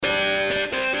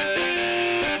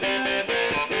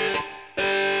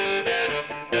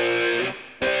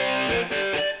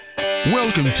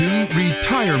Welcome to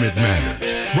Retirement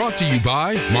Matters, brought to you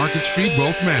by Market Street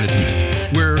Wealth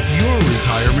Management, where your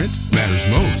retirement matters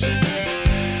most.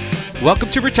 Welcome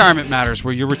to Retirement Matters,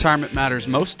 where your retirement matters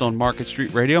most on Market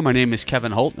Street Radio. My name is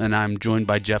Kevin Holt, and I'm joined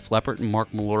by Jeff Leppert and Mark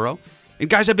Maloro.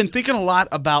 And guys, I've been thinking a lot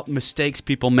about mistakes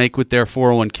people make with their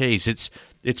 401ks.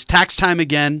 It's tax time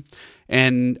again,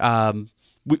 and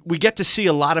we get to see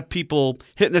a lot of people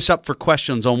hitting us up for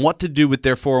questions on what to do with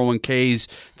their 401ks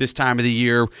this time of the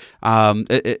year,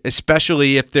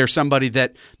 especially if they're somebody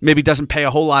that maybe doesn't pay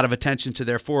a whole lot of attention to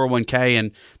their 401k,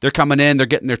 and they're coming in, they're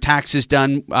getting their taxes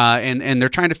done, and they're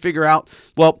trying to figure out,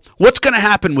 well, what's going to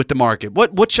happen with the market?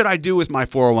 What should I do with my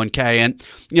 401k? And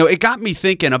it got me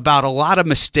thinking about a lot of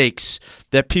mistakes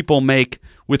that people make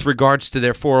with regards to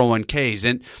their 401ks.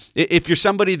 And if you're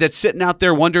somebody that's sitting out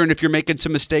there wondering if you're making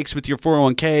some mistakes with your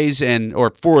 401ks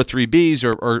or 403bs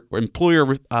or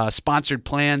employer sponsored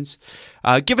plans,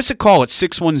 give us a call at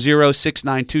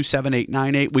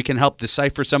 610-692-7898. We can help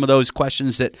decipher some of those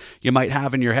questions that you might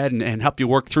have in your head and help you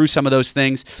work through some of those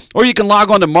things. Or you can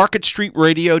log on to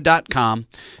marketstreetradio.com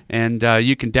and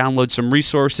you can download some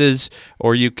resources,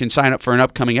 or you can sign up for an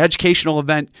upcoming educational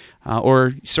event,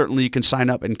 or certainly you can sign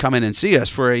up and come in and see us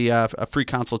for a free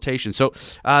consultation. So,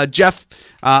 Jeff,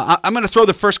 I'm going to throw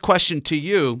the first question to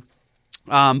you.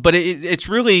 But it's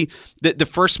really the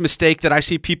first mistake that I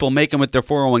see people making with their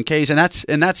 401ks,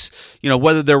 and that's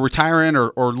whether they're retiring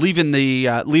or leaving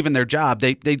their job,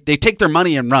 they take their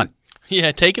money and run.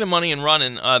 Yeah, taking the money and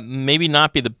running maybe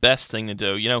not be the best thing to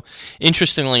do.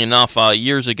 Interestingly enough,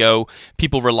 years ago,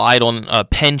 people relied on a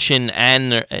pension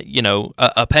and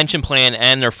a pension plan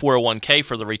and their 401k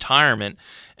for the retirement.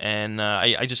 And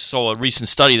I just saw a recent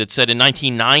study that said in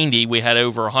 1990 we had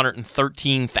over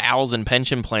 113,000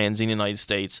 pension plans in the United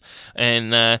States,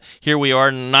 and here we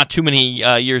are not too many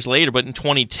years later. But in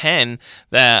 2010,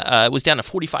 that it was down to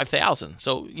 45,000.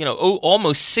 So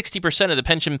almost 60% of the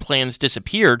pension plans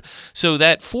disappeared. So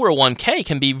that 401k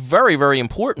can be very, very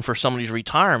important for somebody's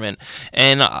retirement.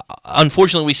 And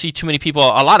unfortunately, we see too many people,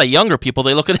 a lot of younger people,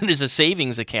 they look at it as a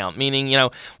savings account, meaning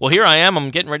well, here I am, I'm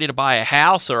getting ready to buy a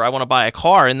house or I want to buy a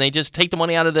car. And they just take the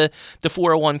money out of the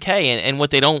 401k, and what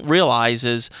they don't realize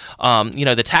is,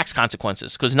 the tax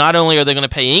consequences. Because not only are they going to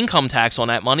pay income tax on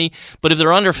that money, but if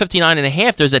they're under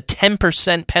 59.5, there's a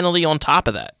 10% penalty on top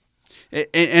of that.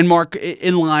 And Mark,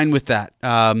 in line with that,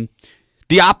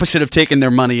 the opposite of taking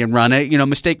their money and run it.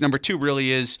 Mistake number 2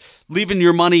 really is leaving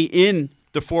your money in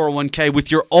the 401k with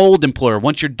your old employer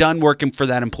once you're done working for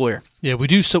that employer. Yeah, we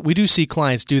do see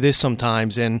clients do this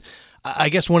sometimes, and I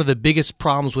guess one of the biggest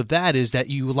problems with that is that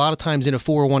you a lot of times in a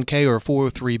 401k or a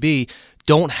 403b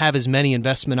don't have as many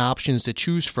investment options to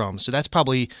choose from. So that's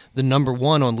probably the number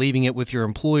one on leaving it with your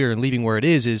employer and leaving where it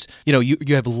is you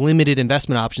have limited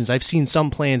investment options. I've seen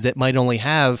some plans that might only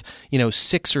have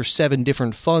 6 or 7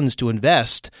 different funds to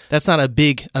invest. That's not a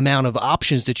big amount of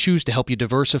options to choose to help you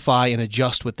diversify and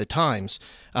adjust with the times.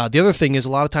 The other thing is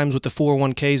a lot of times with the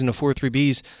 401ks and the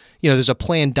 403bs, there's a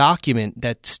plan document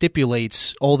that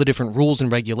stipulates all the different rules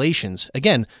and regulations.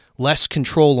 Again, less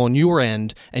control on your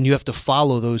end, and you have to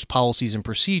follow those policies and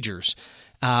procedures.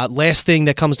 Last thing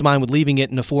that comes to mind with leaving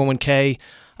it in a 401k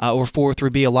or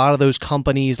 403b, a lot of those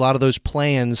companies, a lot of those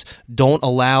plans don't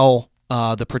allow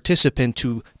the participant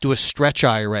to do a stretch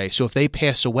IRA. So if they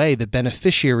pass away, the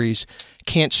beneficiaries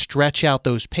can't stretch out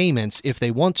those payments if they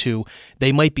want to.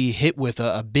 They might be hit with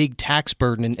a big tax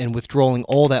burden and withdrawing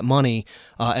all that money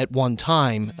at one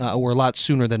time or a lot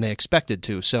sooner than they expected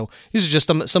to. So these are just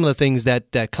some of the things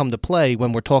that come to play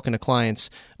when we're talking to clients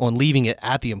on leaving it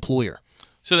at the employer.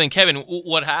 So then, Kevin,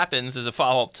 what happens as a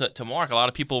follow-up to Mark, a lot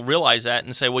of people realize that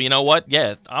and say, well, you know what?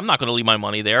 Yeah, I'm not going to leave my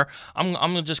money there.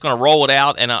 I'm just going to roll it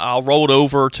out, and I'll roll it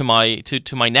over to my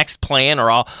next plan, or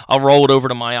I'll roll it over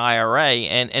to my IRA.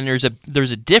 And there's a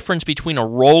difference between a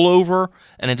rollover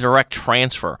and a direct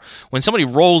transfer. When somebody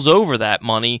rolls over that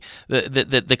money,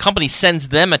 the company sends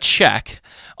them a check,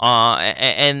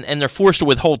 and they're forced to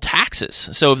withhold taxes.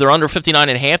 So if they're under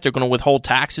 59.5, they're going to withhold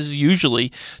taxes,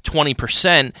 usually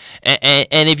 20%.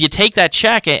 And if you take that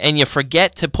check and you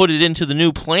forget to put it into the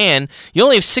new plan, you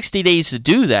only have 60 days to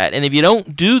do that. And if you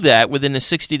don't do that within a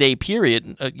 60-day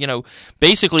period,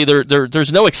 basically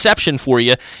there's no exception for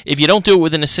you. If you don't do it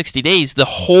within the 60 days, the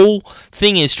whole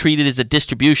thing is treated as a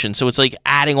distribution. So it's like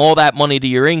adding all that money to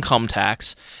your income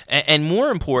tax. And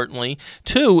more importantly,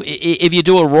 too, if you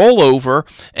do a rollover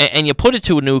and you put it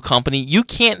to a new company, you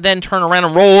can't then turn around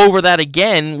and roll over that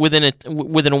again within a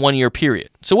 1-year period.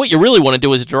 So what you really want to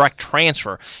do is a direct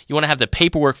transfer. You want to have the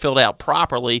paperwork filled out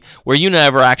properly where you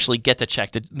never actually get the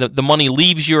check. The money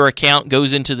leaves your account,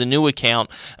 goes into the new account,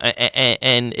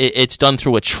 and it's done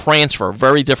through a transfer.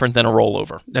 Very different than a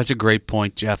rollover. That's a great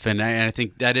point, Jeff. And I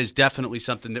think that is definitely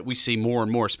something that we see more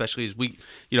and more, especially as we,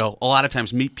 a lot of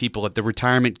times meet people at the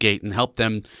retirement gate and help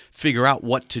them figure out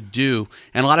what to do.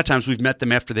 And a lot of times we've met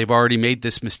them after they've already made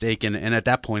this mistake. And at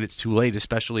that point, it's too late,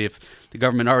 especially if the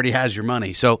government already has your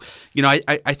money. So,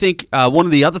 I think one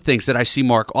of the other things that I see,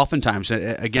 Mark, oftentimes,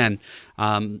 again,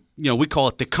 we call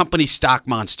it the company stock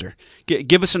monster.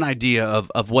 Give us an idea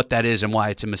of what that is and why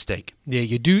it's a mistake. Yeah,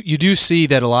 you do see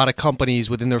that a lot of companies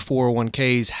within their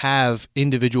 401ks have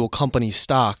individual company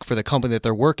stock for the company that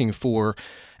they're working for,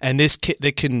 and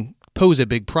that can pose a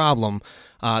big problem.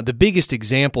 The biggest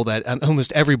example that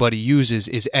almost everybody uses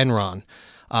is Enron.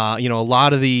 A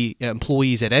lot of the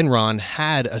employees at Enron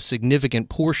had a significant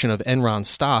portion of Enron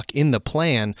stock in the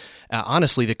plan.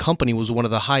 Honestly, the company was one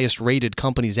of the highest rated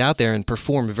companies out there and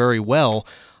performed very well.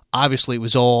 Obviously, it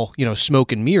was all,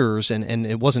 smoke and mirrors, and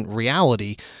it wasn't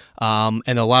reality. And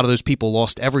a lot of those people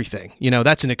lost everything.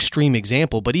 That's an extreme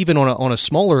example. But even on a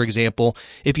smaller example,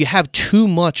 if you have too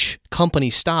much company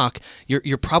stock,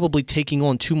 you're probably taking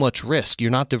on too much risk. You're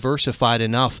not diversified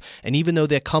enough. And even though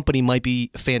that company might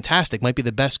be fantastic, might be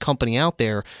the best company out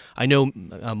there, I know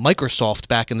Microsoft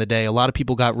back in the day, a lot of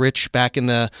people got rich back in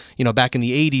the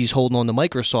 80s holding on to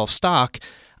Microsoft stock.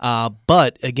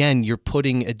 But again, you're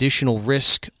putting additional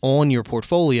risk on your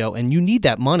portfolio, and you need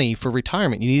that money for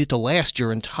retirement. You need it to last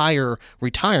your entire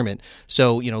retirement.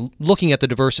 So, looking at the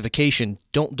diversification,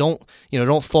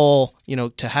 don't fall,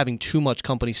 to having too much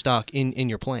company stock in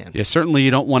your plan. Yeah, certainly you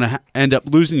don't want to end up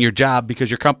losing your job because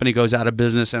your company goes out of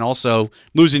business, and also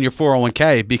losing your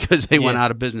 401k because they went out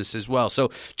of business as well.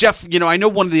 So, Jeff, I know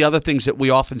one of the other things that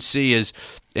we often see is,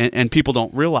 and people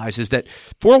don't realize, is that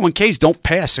 401ks don't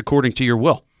pass according to your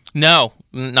will. No,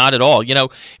 not at all.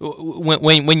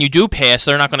 When you do pass,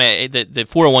 they're not going to, the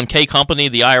 401k company,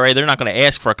 the IRA, they're not going to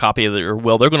ask for a copy of your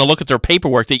will. They're going to look at their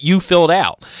paperwork that you filled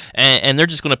out, and they're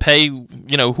just going to pay,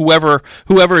 whoever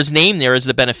is named there as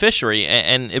the beneficiary.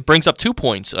 And it brings up 2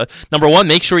 points. Number one,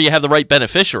 make sure you have the right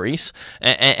beneficiaries,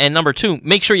 and number two,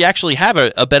 make sure you actually have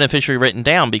a beneficiary written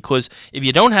down, because if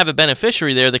you don't have a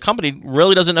beneficiary there, the company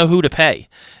really doesn't know who to pay.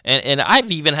 And I've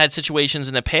even had situations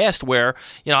in the past where,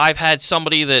 I've had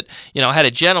somebody that, had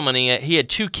a gentleman, he had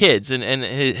 2 kids, and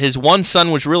his one son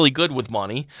was really good with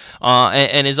money,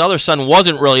 and his other son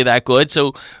wasn't really that good,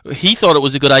 so he thought it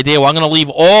was a good idea. Well, I'm going to leave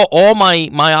all my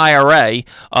IRA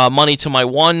money to my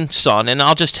one son, and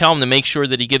I'll just tell him to make sure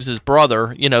that he gives his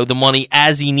brother, the money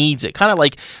as he needs it, kind of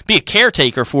like be a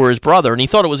caretaker for his brother, and he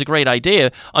thought it was a great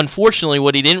idea. Unfortunately,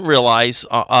 what he didn't realize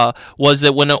was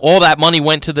that when all that money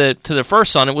went to the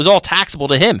first son, it was all taxable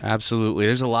to him. Absolutely.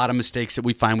 There's a lot of mistakes that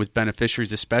we find with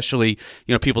beneficiaries, especially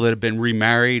people that have been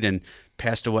remarried and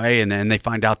passed away, and then they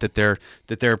find out that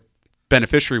their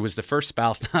beneficiary was the first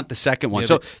spouse, not the second one.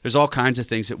 So there's all kinds of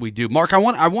things that we do. Mark, I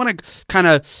want to kind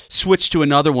of switch to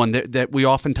another one that we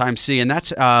oftentimes see, and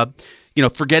that's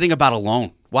forgetting about a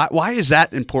loan. Why is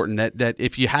that important? That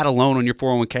if you had a loan on your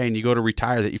 401k and you go to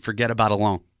retire, that you forget about a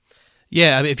loan?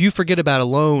 Yeah, if you forget about a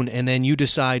loan and then you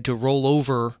decide to roll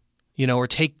over, or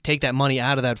take that money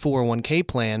out of that 401k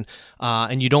plan,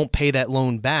 and you don't pay that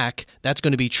loan back, that's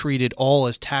going to be treated all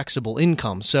as taxable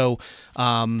income. So,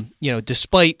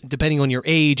 depending on your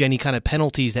age, any kind of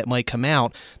penalties that might come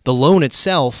out, the loan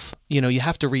itself, you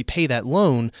have to repay that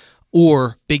loan, or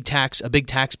a big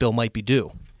tax bill might be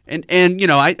due. And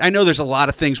I know there's a lot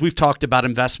of things. We've talked about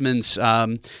investments,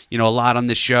 a lot on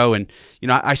this show. And,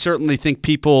 I certainly think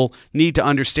people need to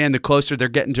understand the closer they're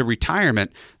getting to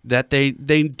retirement that they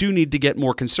do need to get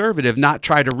more conservative, not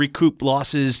try to recoup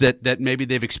losses that maybe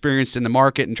they've experienced in the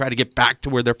market and try to get back to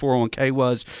where their 401k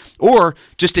was, or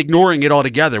just ignoring it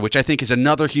altogether, which I think is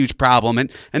another huge problem. And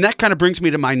that kind of brings me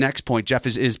to my next point, Jeff,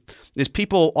 is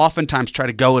people oftentimes try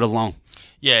to go it alone.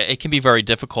 Yeah, it can be very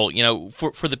difficult,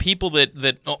 for the people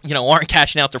that aren't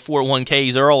cashing out their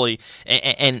 401ks early,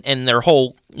 and their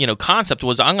whole concept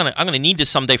was I'm gonna need this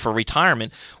someday for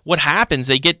retirement. What happens?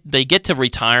 They get to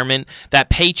retirement, that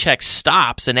paycheck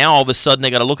stops, and now all of a sudden they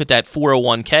got to look at that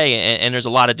 401k, and there's a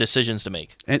lot of decisions to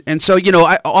make. And so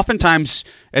oftentimes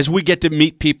as we get to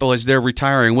meet people as they're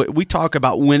retiring, we talk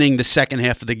about winning the second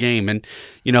half of the game, and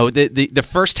the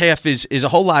first half is a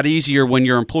whole lot easier when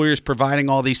your employer is providing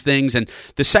all these things, and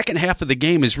the second half of the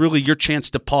game is really your chance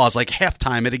to pause, like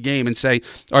halftime at a game, and say,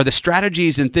 are the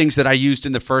strategies and things that I used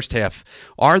in the first half,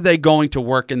 are they going to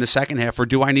work in the second half, or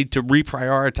do I need to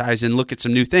reprioritize and look at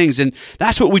some new things? And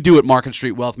that's what we do at Market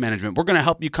Street Wealth Management. We're going to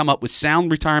help you come up with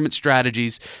sound retirement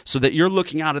strategies so that you're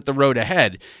looking out at the road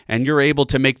ahead and you're able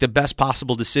to make the best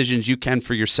possible decisions you can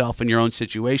for yourself and your own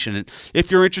situation. And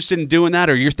if you're interested in doing that,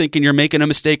 or you're thinking you're making a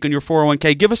mistake on your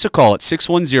 401k, give us a call at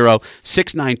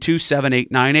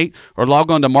 610-692-7898, or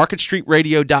log on to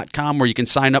marketstreetradio.com, where you can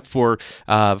sign up for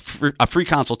a free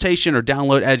consultation or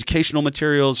download educational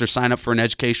materials or sign up for an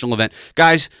educational event.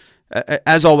 Guys,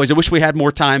 as always, I wish we had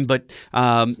more time, but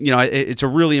it's a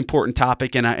really important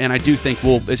topic, and I do think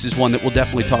this is one that we'll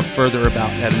definitely talk further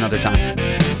about at another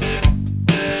time.